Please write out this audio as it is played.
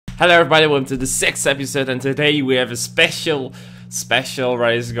Hello everybody, welcome to the 6th episode, and today we have a special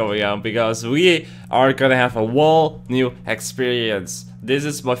race going on because we are gonna have a whole new experience. This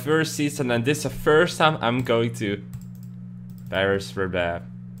is my first season and this is the first time I'm going to ROUBAIX.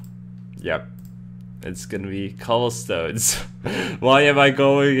 Yep, it's gonna be cobblestones. Why am I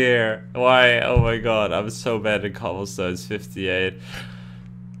going here? Why? Oh my god, I'm so bad at cobblestones. 58.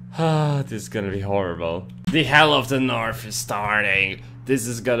 This is gonna be horrible. The Hell of the North is starting. This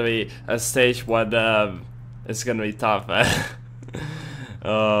is gonna be a stage one. It's gonna be tough.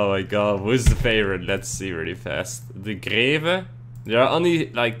 Oh my god, who's the favorite? Let's see really fast. The Greve. There are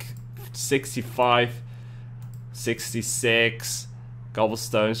only like 65, 66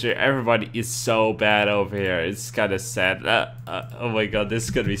 cobblestones here. Everybody is so bad over here. It's kind of sad. Oh my god, this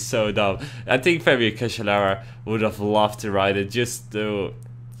is gonna be so dumb. I think Fabio Cancellara would have loved to ride it just to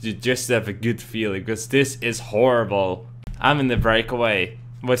have a good feeling, because this is horrible. I'm in the breakaway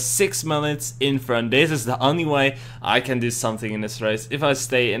with 6 minutes in front. This is the only way I can do something in this race. If I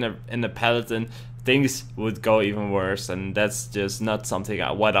stay in the peloton, things would go even worse, and that's just not something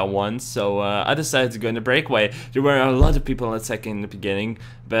what I want. So I decided to go in the breakaway. There were a lot of people attacking in the beginning,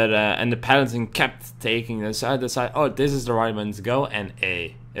 but and the peloton kept taking this. So I decided, oh, this is the right moment to go, and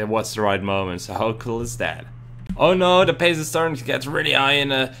it was the right moment. So how cool is that? Oh no, the pace is starting to get really high in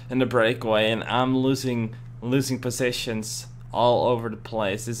the breakaway, and I'm losing positions all over the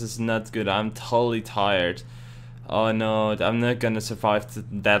place. This is not good. I'm totally tired. Oh no, I'm not gonna survive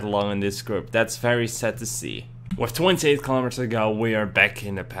that long in this group. That's very sad to see. With 28 kilometers to go, we are back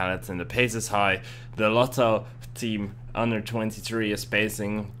in the peloton. The pace is high. The Lotto team under 23 is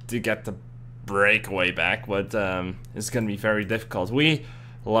pacing to get the breakaway back, but it's gonna be very difficult. We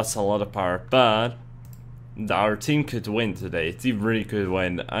lost a lot of power, but our team could win today. The team really could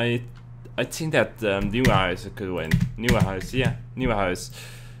win. I think that Neuhaus could win. Neuhaus, yeah, Neuhaus.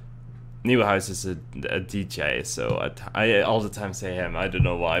 Neuhaus is a DJ, so I all the time say him. I don't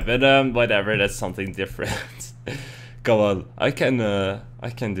know why, but whatever. That's something different. Come on, I can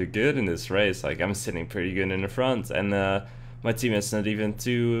do good in this race. Like, I'm sitting pretty good in the front, and my team is not even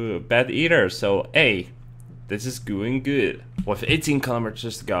too bad either. So hey, this is going good. With 18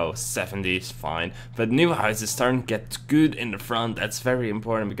 kilometers to go, 70 is fine. But Neuhaus is starting to get good in the front. That's very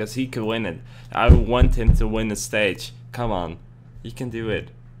important because he could win it. I want him to win the stage. Come on, you can do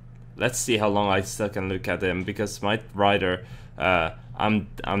it. Let's see how long I still can look at him, because my rider, I'm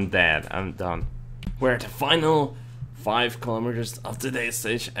dead. I'm done. We're at the final 5 kilometers of today's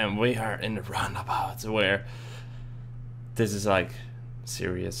stage, and we are in the roundabout where this is like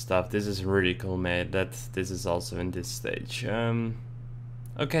serious stuff. This is really cool, mate, that this is also in this stage.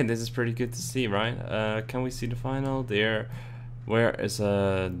 Okay, this is pretty good to see, right? Can we see the final there? Where is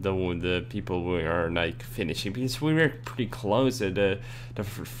the people we are like finishing? Because we were pretty close. The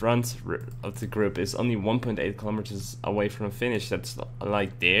front of the group is only 1.8 kilometers away from the finish. That's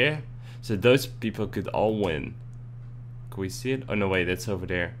like there, so those people could all win. Can we see it? Oh no, wait, it's over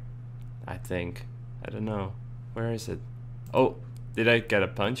there, I think. I don't know, where is it? Oh, did I get a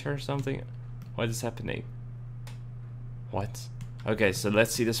punch or something? What is happening? What? Okay, so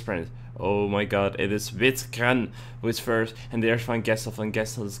let's see the sprint. Oh my god, it is Wittgren who's first, and there's Van Gestel. Van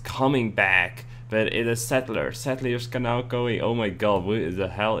Gestel is coming back, but it is Settler. Settler is now going. Oh my god, who the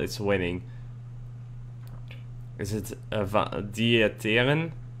hell is winning? Is it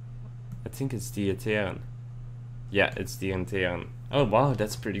Dieteren? I think it's Dieteren. Yeah, it's Dieteren. Oh wow,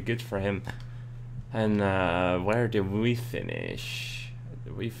 that's pretty good for him. And where did we finish?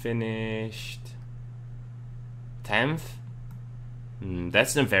 We finished 10th?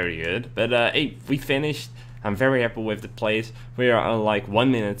 That's not very good, but hey, we finished. I'm very happy with the place. We are like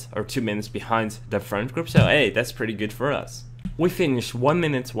 1 minute or 2 minutes behind the front group, so hey, that's pretty good for us. We finished 1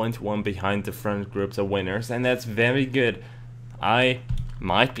 minute 1-1 behind the front group, the winners, and that's very good. I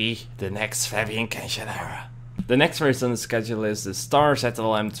might be the next Fabio Cancellara. The next race on the schedule is the Star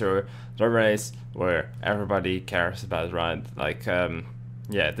ZLM Tour, the race where everybody cares about, right? Like,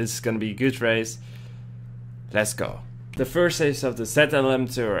 yeah, this is gonna be a good race. Let's go. The first race of the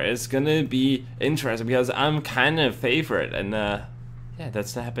ZLM Tour is gonna be interesting because I'm kind of favorite, and yeah,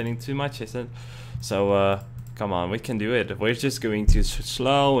 that's not happening too much, isn't it? So come on, we can do it. We're just going to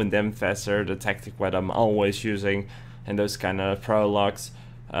slow and then faster, the tactic what I'm always using, and those kind of prologues.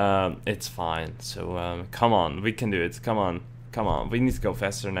 It's fine. So come on, we can do it. Come on, we need to go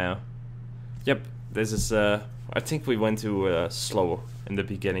faster now. Yep, this is I think we went too slow in the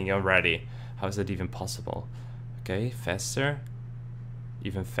beginning already. How is that even possible? Okay, faster,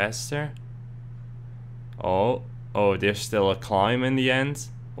 even faster. Oh, there's still a climb in the end.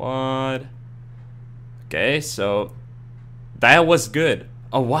 What? Okay, so that was good.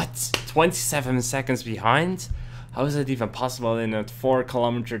 Oh, what? 27 seconds behind? How is it even possible in a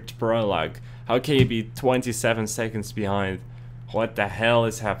 4-kilometer prologue? How can you be 27 seconds behind? What the hell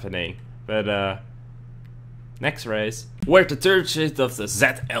is happening? But, next race. We're at the third shift of the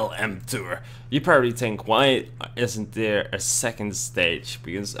ZLM Tour. You probably think, why isn't there a second stage?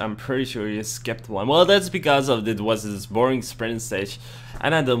 Because I'm pretty sure you skipped one. Well, that's because of it was this boring sprint stage.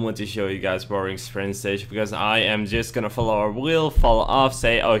 And I don't want to show you guys boring sprint stage because I am just gonna follow our wheel, fall off,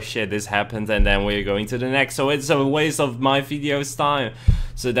 say, oh shit, this happened, and then we're going to the next. So it's a waste of my video's time.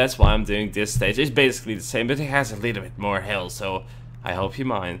 So that's why I'm doing this stage. It's basically the same, but it has a little bit more hill. So I hope you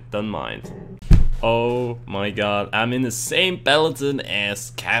don't mind. Oh my god, I'm in the same peloton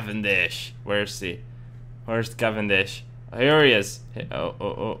as Cavendish. Where's he? Where's Cavendish? Here he is.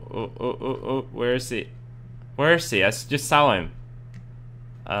 Oh, where is he? Where is he? I just saw him.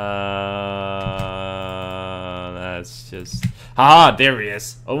 That's just... Ah, there he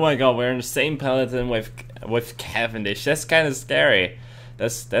is. Oh my god, we're in the same peloton with Cavendish. That's kind of scary.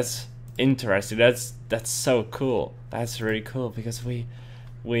 That's interesting. That's so cool. That's really cool because we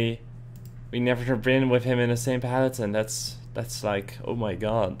never been with him in the same peloton. That's like, oh my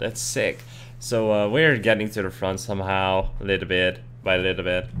god, that's sick. So we're getting to the front somehow, little bit by little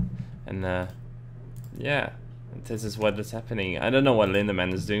bit, and yeah, this is what is happening. I don't know what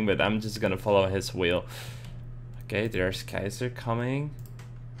Lindemann is doing, but I'm just gonna follow his wheel. Okay, there's Kaiser coming.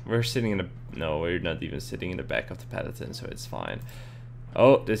 We're sitting in the... No, we're not even sitting in the back of the peloton, so it's fine.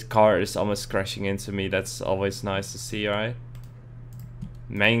 Oh, this car is almost crashing into me. That's always nice to see, right?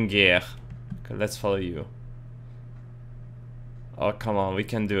 Mengier. Okay, let's follow you. Oh, come on, we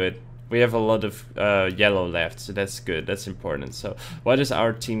can do it. We have a lot of yellow left, so that's good. That's important. So, what is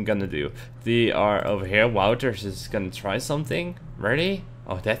our team gonna do? They are over here. Wouters is gonna try something. Ready?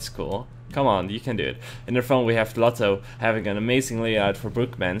 Oh, that's cool. Come on, you can do it. In the front, we have Lotto having an amazing layout for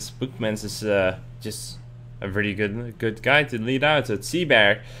Bookmans. Bookmans is just a really good guy to lead out. So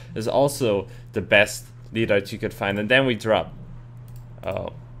Seabear is also the best lead out you could find. And then we drop. Oh,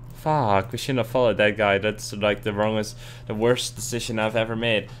 fuck! We shouldn't have followed that guy. That's like the worst decision I've ever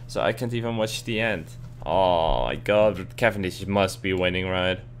made. So I can't even watch the end. Oh my god, Cavendish must be winning,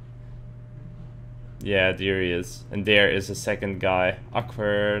 right? Yeah, there he is. And there is a second guy.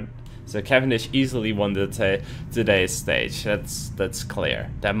 Awkward. So Cavendish easily won today's stage. That's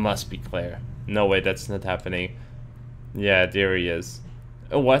clear. That must be clear. No way, that's not happening. Yeah, there he is.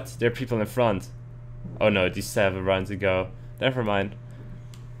 Oh, what? There are people in front. Oh no, these still have a run to go. Never mind.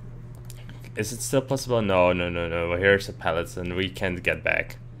 Is it still possible? No. Here's a peloton. We can't get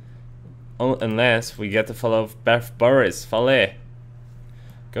back. Oh, unless we get to follow Boris. Fallait.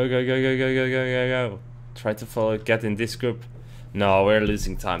 Go. Try to follow, get in this group. No, we're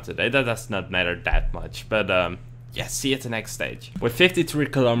losing time today. That does not matter that much. But yeah, see you at the next stage. With 53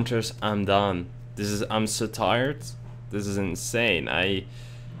 kilometers, I'm done. I'm so tired. This is insane.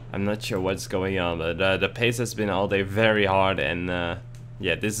 I'm not sure what's going on, but the pace has been all day very hard, and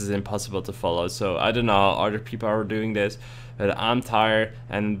yeah, this is impossible to follow. So I don't know how other people are doing this, but I'm tired,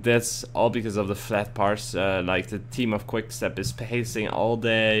 and that's all because of the flat parts. Like the team of Quickstep is pacing all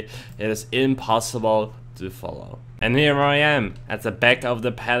day. It is impossible to follow. And here I am at the back of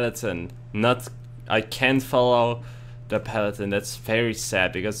the peloton. I can't follow the peloton. That's very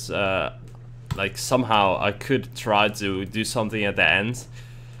sad because like somehow I could try to do something at the end,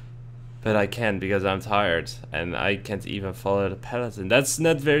 but I can't because I'm tired and I can't even follow the peloton. That's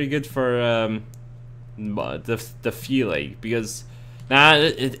not very good for the feeling, because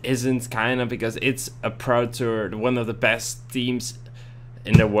it isn't, kind of, because it's a pro tour, one of the best teams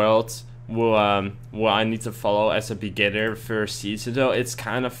in the world. Who I need to follow as a beginner first season, so it's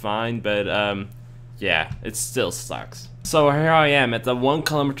kind of fine, but yeah, it still sucks. So here I am at the 1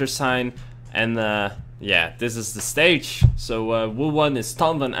 kilometer sign, and yeah, this is the stage. So Wu 1 is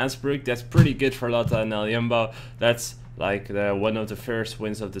Tom van Asbroek. That's pretty good for Lotta and El Jumbo. That's like one of the first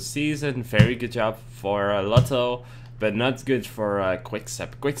wins of the season. Very good job for Lotto, but not good for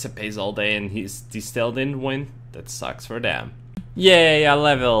Quickstep. Quickstep pays all day and he still didn't win. That sucks for them. Yay, I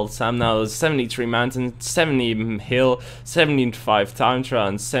leveled. I'm now 73 mountain, 70 hill, 75 time trial,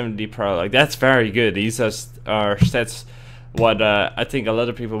 and 70 pro. Like, that's very good. These are stats what I think a lot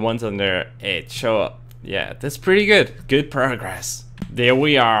of people want on their age. So yeah, that's pretty good. Good progress. There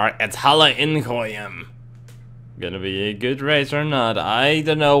we are at Halle in Goyam. Gonna be a good race or not? I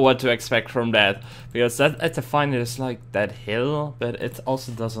don't know what to expect from that, because that at the final is like that hill, but it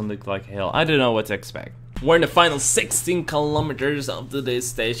also doesn't look like a hill. I don't know what to expect. We're in the final 16 kilometers of this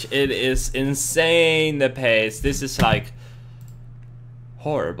stage. It is insane, the pace. This is like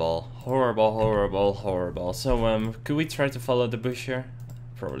horrible. So could we try to follow the bush here?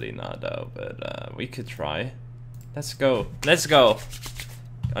 Probably not though, but we could try. Let's go. Let's go.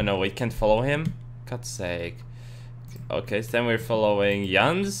 Oh no, we can't follow him? God's sake. Okay, so then we're following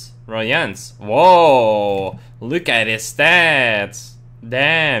Jans? Jans. Whoa! Look at his stats!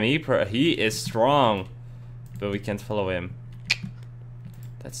 Damn, he is strong. But we can't follow him.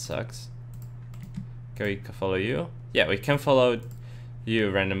 That sucks. Can we follow you? Yeah, we can follow you,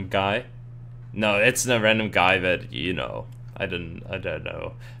 random guy. No, it's not a random guy, but you know. I don't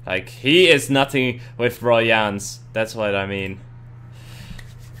know. Like, he is nothing with Jans. That's what I mean.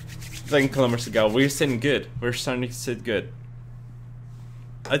 10 kilometers to go. We're sitting good. We're starting to sit good.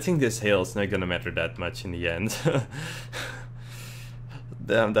 I think this hill is not gonna matter that much in the end.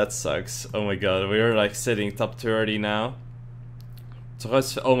 Damn, that sucks. Oh my god, we're like sitting top 30 now.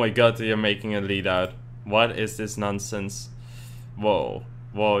 Oh my god, you're making a lead out. What is this nonsense? Whoa.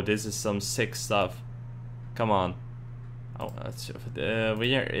 Whoa, this is some sick stuff. Come on. Oh, that's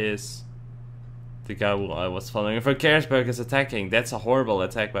where is the guy who I was following? If Kersberg is attacking, that's a horrible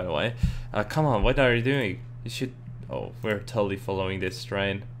attack, by the way. Come on, what are you doing? You should. Oh, we're totally following this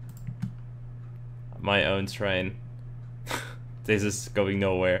train. My own train. This is going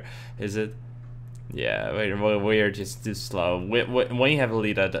nowhere, is it? Yeah, we're just too slow. When you have a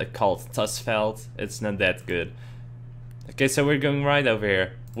lead called Tussfeld, it's not that good. Okay, so we're going right over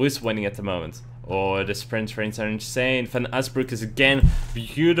here. Who's winning at the moment? Oh, the sprint trains are insane. Van Asbroek is again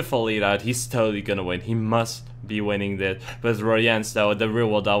beautiful lead out. He's totally gonna win. He must be winning that. But Royans, though, the real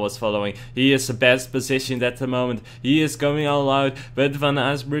world I was following, he is the best positioned at the moment. He is going all out, but Van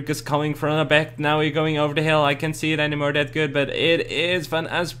Asbroek is coming from the back. Now we're going over the hill. I can't see it anymore that good, but it is Van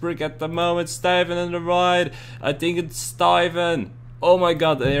Asbroek at the moment. Stuyven on the right. I think it's Stuyven. Oh my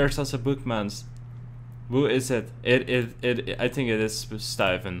god, there's also Boekmans. Who is it? I think it is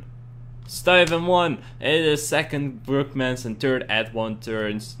Stuyven. Stuyven won. It is second Brookmans and third at 1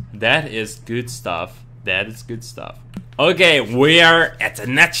 turns. That is good stuff. That is good stuff. Okay, we are at the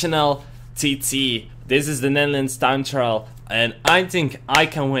National TT. This is the Netherlands time trial, and I think I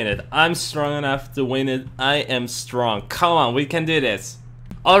can win it. I'm strong enough to win it. I am strong. Come on, we can do this.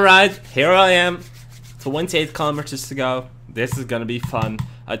 Alright, here I am. 28 kilometers to go. This is gonna be fun.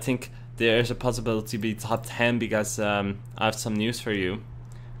 I think there's a possibility to be top 10 because I have some news for you.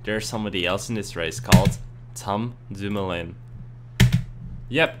 There's somebody else in this race called Tom Dumoulin.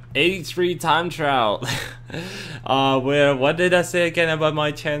 Yep, 83 time trial. What did I say again about my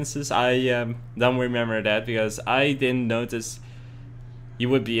chances? I don't remember that because I didn't notice he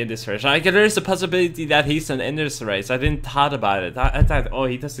would be in this race. Like, there's a possibility that he's not in this race. I didn't thought about it. I thought, oh,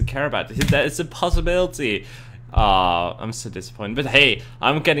 he doesn't care about it. That is a possibility. I'm so disappointed, but hey,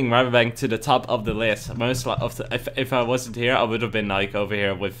 I'm getting ROUBAIX to the top of the list. Most of the, if I wasn't here, I would have been like over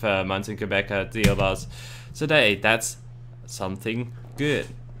here with Mountain Quebec at the Boss. So that's something good.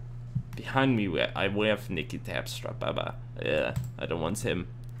 Behind me, we have Nicky Terpstra, Baba. Yeah, I don't want him.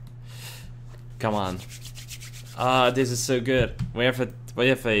 Come on. This is so good. We have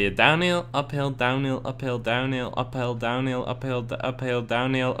a downhill, uphill, downhill, uphill, downhill, uphill, downhill, uphill, uphill,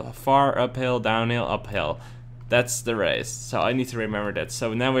 downhill, far uphill, downhill, uphill. That's the race, so I need to remember that.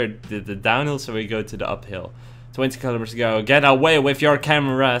 So now we're the downhill, so we go to the uphill. 20 kilometers to go. Get away with your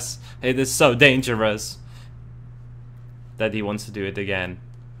cameras. It is so dangerous. That he wants to do it again.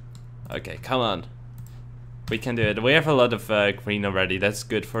 Okay, come on. We can do it. We have a lot of green already. That's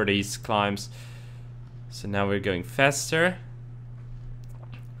good for these climbs. So now we're going faster.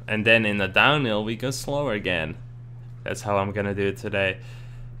 And then in the downhill, we go slower again. That's how I'm gonna do it today.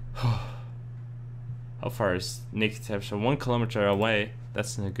 How far is Nicky Terpstra? 1 kilometer away.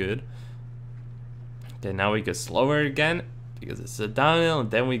 That's not good. Okay, now we go slower again because it's a downhill,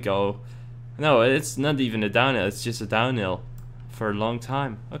 and then we go. No, it's not even a downhill. It's just a downhill for a long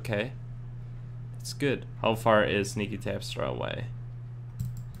time. Okay, it's good. How far is Nicky Terpstra away?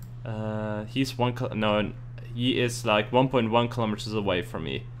 He's he is like 1.1 kilometers away from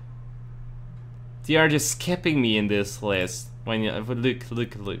me. They are just skipping me in this list. When you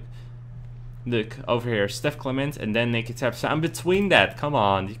look over here, Steph Clement and then Nicky Terpstra. I'm between that. Come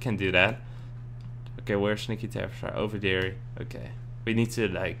on, you can do that. Okay, where's Nicky Terpstra? Over there. Okay, we need to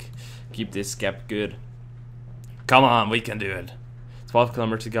like keep this gap good. Come on, we can do it. 12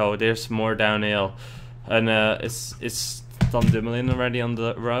 kilometers to go. There's more downhill, and is Tom Dumoulin already on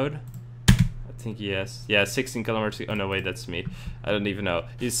the road? I think he is. Yeah, 16 kilometers. Oh no, wait, that's me. I don't even know.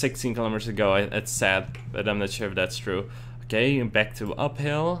 He's 16 kilometers to go. It's sad, but I'm not sure if that's true. Okay, back to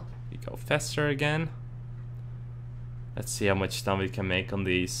uphill. We go faster again. Let's see how much time we can make on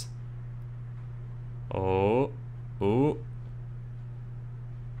these. Oh,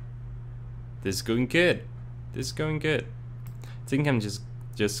 this is going good. This is going good. I think I'm just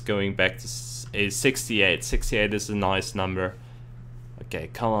just going back to 68. 68 is a nice number. Okay,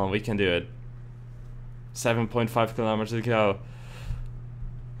 come on, we can do it. 7.5 kilometers to go.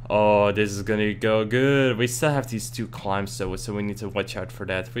 Oh, this is gonna go good. We still have these 2 climbs though, so we need to watch out for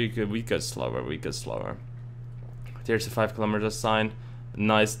that. We go slower, we go slower. There's a 5 kilometer sign.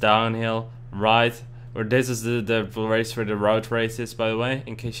 Nice downhill, right? Or this is the race for the road races, by the way,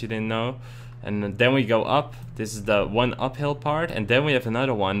 in case you didn't know. And then we go up. This is the one uphill part, and then we have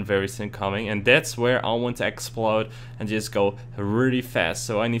another one very soon coming, and that's where I want to explode and just go really fast.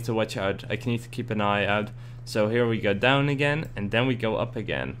 So I need to watch out. I need to keep an eye out. So here we go down again, and then we go up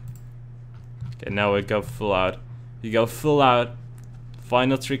again. Okay, now we go full out. We go full out.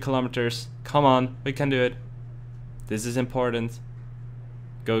 Final 3 kilometers. Come on, we can do it. This is important.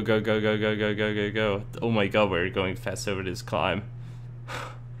 Go, go, go, go, go, go, go, go, go. Oh my god, we're going fast over this climb.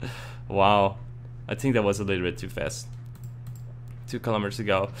 Wow, I think that was a little bit too fast. 2 kilometers to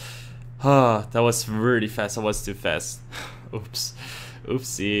go. Ah, that was really fast. I was too fast. Oops,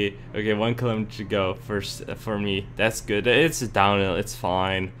 oopsie. Okay, 1 kilometer to go first for me. That's good. It's a downhill. It's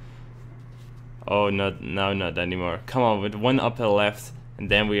fine. Oh, no, not anymore. Come on, with 1 uphill left,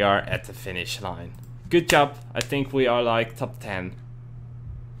 and then we are at the finish line. Good job. I think we are like top 10,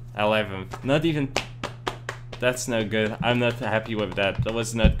 11. Not even. That's no good. I'm not happy with that. That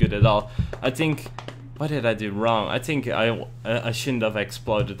was not good at all. I think, what did I do wrong? I think I shouldn't have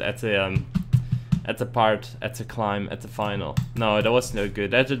exploded at the climb at the final. No, that was no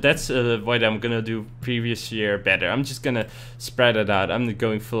good. That's what I'm gonna do previous year better. I'm just gonna spread it out. I'm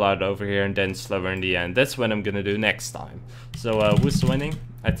going full out over here and then slower in the end. That's what I'm gonna do next time. So who's winning?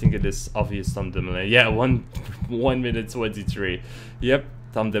 I think it is obvious Tom Dumoulin. Yeah, 1 minute 23. Yep,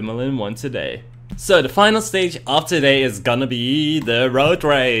 Tom Dumoulin won today. So the final stage of today is gonna be the road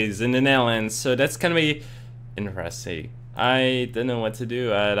race in the Netherlands. So that's gonna be interesting. I don't know what to do.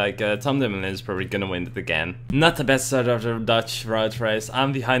 Tom Dumoulin is probably gonna win it again. Not the best start of the Dutch road race.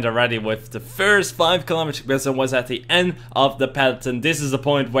 I'm behind already with the first 5 kilometers because I was at the end of the peloton. This is the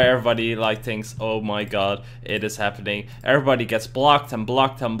point where everybody like thinks, oh my god, it is happening. Everybody gets blocked and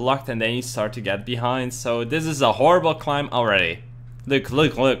blocked and blocked, and then you start to get behind. So this is a horrible climb already. Look,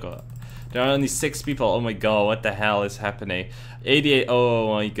 look, look. There are only 6 people. Oh my god, what the hell is happening? 88.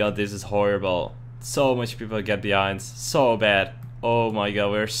 Oh my god, this is horrible. So much people get behind. So bad. Oh my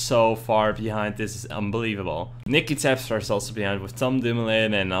god, we're so far behind. This is unbelievable. Nicky Terpstra is also behind with Tom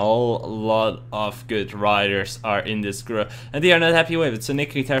Dumoulin, and a lot of good riders are in this group, and they are not happy with it. So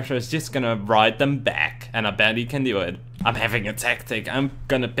Nicky Terpstra is just gonna ride them back, and I bet he can do it. I'm having a tactic. I'm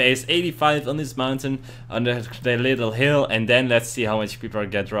gonna pace 85 on this mountain, on the little hill, and then let's see how much people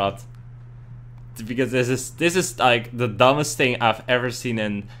get dropped. Because this is like the dumbest thing I've ever seen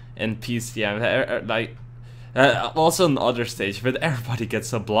in PCM. Like also on other stage, but everybody gets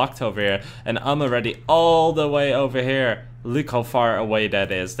so blocked over here, and I'm already all the way over here. Look how far away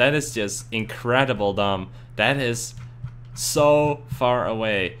that is. That is just incredible dumb. That is so far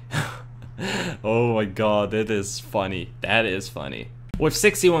away. Oh my god, that is funny. That is funny. With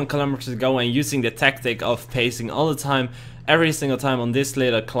 61 kilometers to go and using the tactic of pacing all the time, every single time on this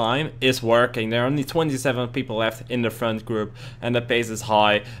little climb is working. There are only 27 people left in the front group, and the pace is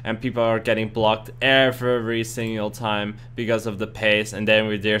high, and people are getting blocked every single time because of the pace. And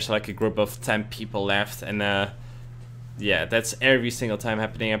then there's like a group of 10 people left, and yeah, that's every single time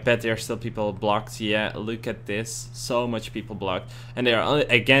happening. I bet there are still people blocked. Yeah, look at this. So much people blocked. And there are,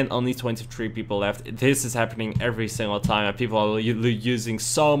 again, only 23 people left. This is happening every single time. And people are using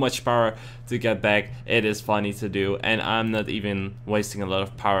so much power to get back. It is funny to do. And I'm not even wasting a lot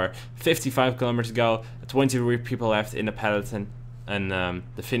of power. 55 kilometers to go. 23 people left in the peloton. And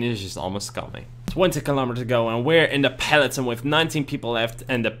the finish is almost coming. 20 kilometers to go, and we're in the peloton with 19 people left,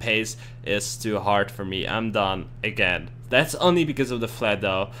 and the pace is too hard for me. I'm done again. That's only because of the flat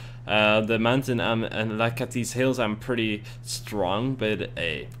though. The mountain, and like at these hills, I'm pretty strong, but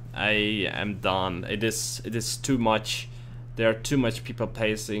I am done. It is too much. There are too much people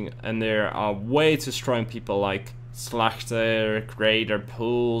pacing, and there are way too strong people like Slachter, Grader,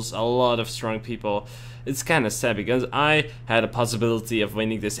 Pools, a lot of strong people. It's kind of sad because I had a possibility of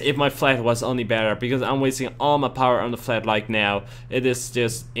winning this if my flat was only better, because I'm wasting all my power on the flat like now. It is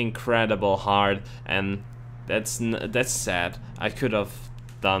just incredible hard, and that's sad. I could have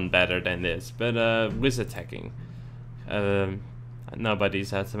done better than this, but with attacking,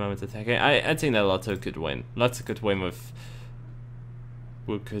 nobody's at the moment attacking. I think that Lotto could win. Lotto could win with.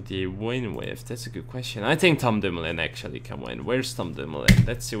 Who could he win with? That's a good question. I think Tom Dumoulin actually can win. Where's Tom Dumoulin?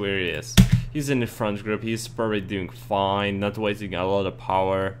 Let's see where he is. He's in the front group. He's probably doing fine, not wasting a lot of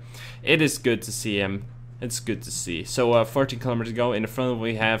power. It is good to see him. It's good to see. So 14 kilometers to go. In the front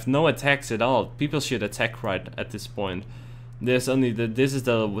we have no attacks at all. People should attack right at this point. There's only this is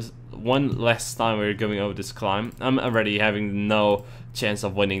the one last time we're going over this climb. I'm already having no chance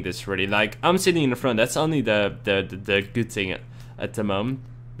of winning this really. Like, I'm sitting in the front. That's only the good thing at the moment,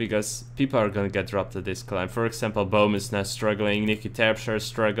 because people are gonna get dropped at this climb. For example, Bohm is now struggling, Nicky Terpstra is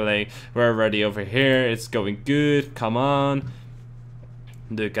struggling. We're already over here. It's going good. Come on.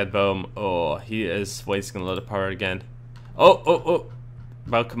 Look at Bohm. Oh, he is wasting a lot of power again. Oh.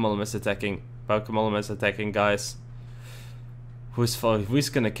 Bauke Mollema is attacking. Bauke Mollema is attacking, guys. Who's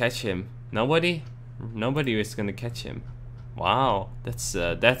gonna catch him? Nobody? Nobody is gonna catch him. Wow, that's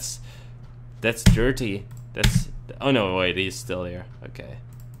dirty. Oh no, wait, he's still here. Okay.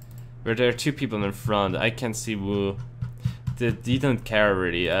 But there are two people in front. I can see Wu. They don't care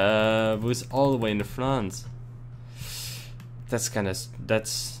really. Wu's all the way in the front. That's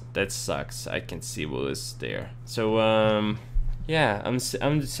that sucks. I can see Wu is there. So yeah, I'm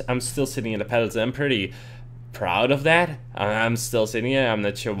still sitting in the pedals. I'm pretty proud of that. I'm still sitting here. I'm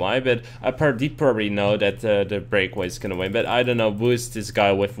not sure why, but I probably know that the breakaway is gonna win. But I don't know. Who is this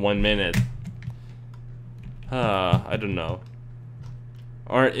guy with 1 minute? I don't know.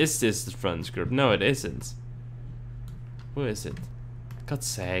 Or is this the front group? No, it isn't. Who is it? God's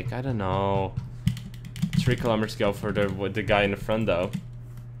sake, I don't know. 3 kilometers to go for the guy in the front though.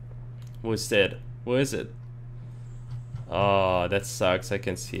 Who is it? Who is it? Oh, that sucks. I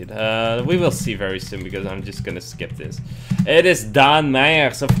can see it. We will see very soon because I'm just gonna skip this. It is Dan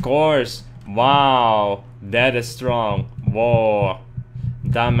Meyers, of course. Wow, that is strong. Whoa,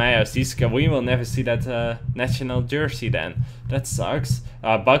 Dan Meyers. We will never see that national jersey then. That sucks.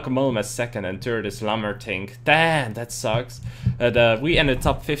 Bauke Mollema second and third is Lammertink. Damn, that sucks. We ended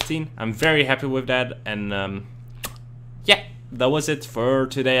top 15. I'm very happy with that. And yeah, that was it for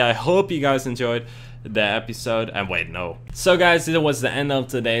today. I hope you guys enjoyed the episode. And wait, no. So guys, it was the end of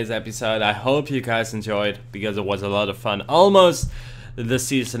today's episode. I hope you guys enjoyed because it was a lot of fun. Almost the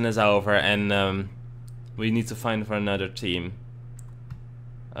season is over and we need to find for another team.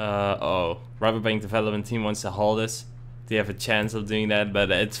 ROUBAIX development team wants to hold us. They have a chance of doing that, but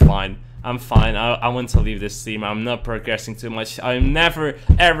it's fine. I'm fine. I want to leave this team. I'm not progressing too much. I've never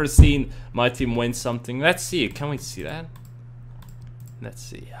ever seen my team win something. Let's see. Can we see that? Let's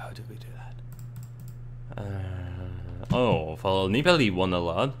see. How do we do that? Oh, well, Nibali won a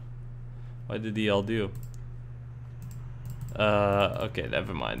lot. What did he all do? Okay,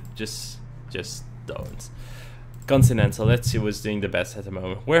 never mind. Just don't. Continental. Let's see who's doing the best at the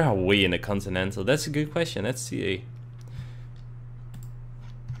moment. Where are we in the Continental? That's a good question. Let's see.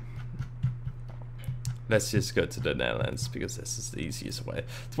 Let's just go to the Netherlands because this is the easiest way.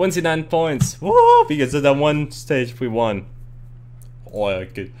 29 points. Woo! Because of that one stage we won. Oh, yeah,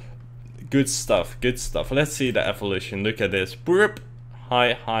 good stuff. Good stuff. Let's see the evolution. Look at this. Burp.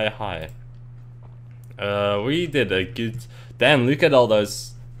 High. We did a good. Damn! Look at all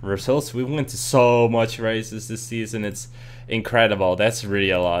those results. We went to so much races this season. It's incredible. That's really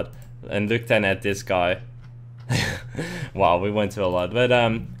a lot. And look then at this guy. Wow, we went to a lot. But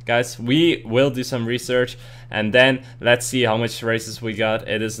guys, we will do some research and then let's see how much races we got.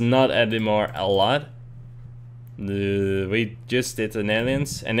 It is not anymore a lot. We just did an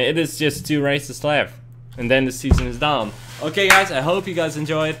aliens and it is just 2 races left and then the season is done. Okay guys, I hope you guys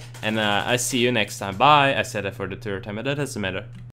enjoyed and I see you next time. Bye. I said that for the 3rd time, but that doesn't matter.